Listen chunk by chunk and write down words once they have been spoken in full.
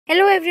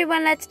Hello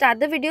everyone, let's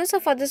start the video. So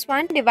for this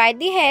one, divide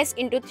the hairs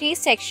into 3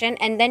 sections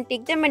and then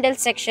take the middle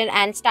section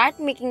and start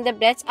making the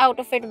braids out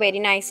of it very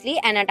nicely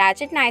and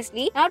attach it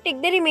nicely. Now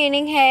take the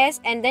remaining hairs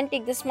and then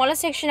take the smaller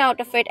section out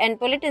of it and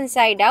pull it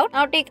inside out.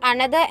 Now take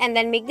another and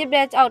then make the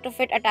braids out of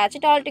it, attach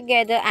it all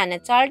together, and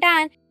it's all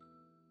done.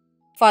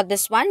 For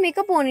this one, make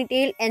a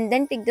ponytail and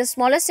then take the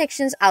smaller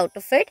sections out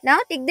of it. Now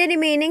take the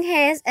remaining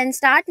hairs and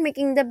start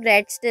making the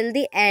braids till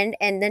the end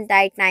and then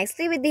tie it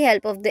nicely with the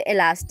help of the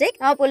elastic.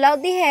 Now pull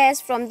out the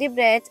hairs from the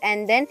braids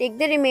and then take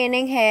the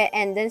remaining hair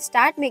and then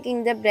start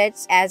making the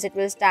braids as it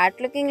will start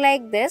looking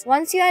like this.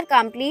 Once you are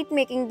complete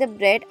making the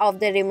braid of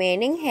the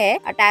remaining hair,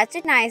 attach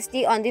it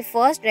nicely on the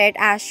first braid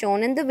as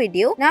shown in the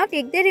video. Now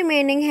take the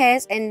remaining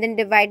hairs and then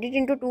divide it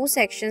into 2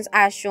 sections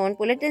as shown.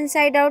 Pull it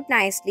inside out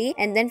nicely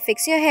and then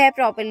fix your hair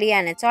properly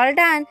and it's all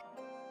done.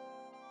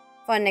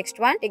 For next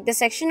one, take the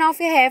section of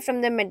your hair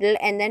from the middle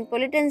and then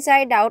pull it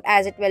inside out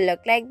as it will look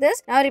like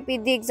this. Now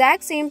repeat the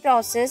exact same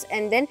process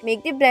and then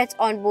make the braids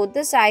on both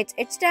the sides.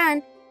 It's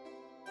done.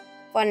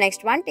 For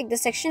next one, take the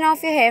section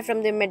of your hair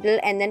from the middle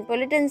and then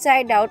pull it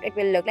inside out. It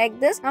will look like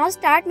this. Now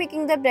start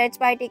making the braids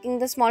by taking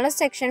the smaller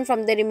section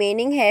from the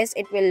remaining hairs.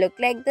 It will look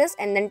like this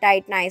and then tie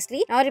it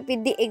nicely. Now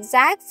repeat the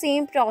exact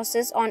same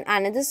process on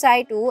another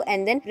side too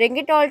and then bring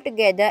it all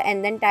together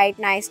and then tie it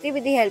nicely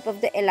with the help of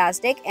the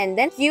elastic and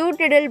then cute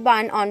little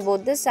bun on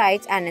both the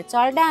sides and it's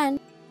all done.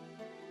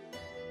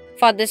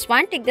 For this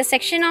one, take the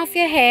section of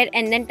your hair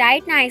and then tie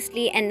it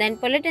nicely and then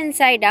pull it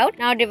inside out.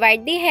 Now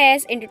divide the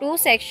hairs into 2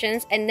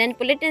 sections and then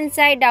pull it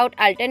inside out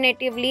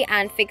alternatively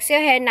and fix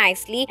your hair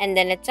nicely and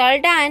then it's all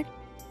done.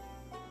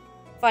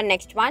 For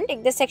next one,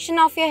 take the section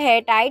of your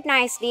hair, tie it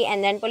nicely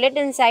and then pull it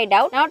inside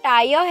out. Now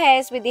tie your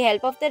hairs with the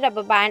help of the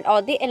rubber band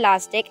or the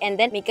elastic and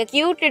then make a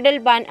cute little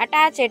bun,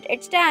 attach it,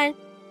 it's done.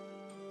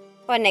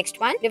 For next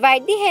one,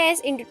 divide the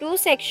hairs into 2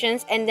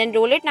 sections and then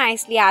roll it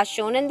nicely as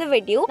shown in the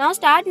video. Now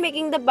start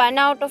making the bun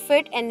out of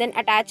it and then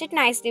attach it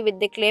nicely with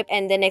the clip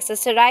and then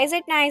accessorize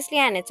it nicely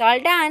and it's all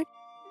done.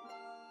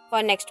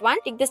 For next one,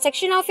 take the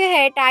section of your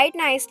hair, tie it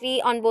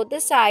nicely on both the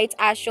sides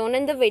as shown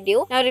in the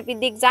video. Now repeat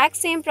the exact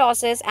same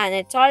process and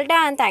it's all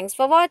done. Thanks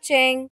for watching.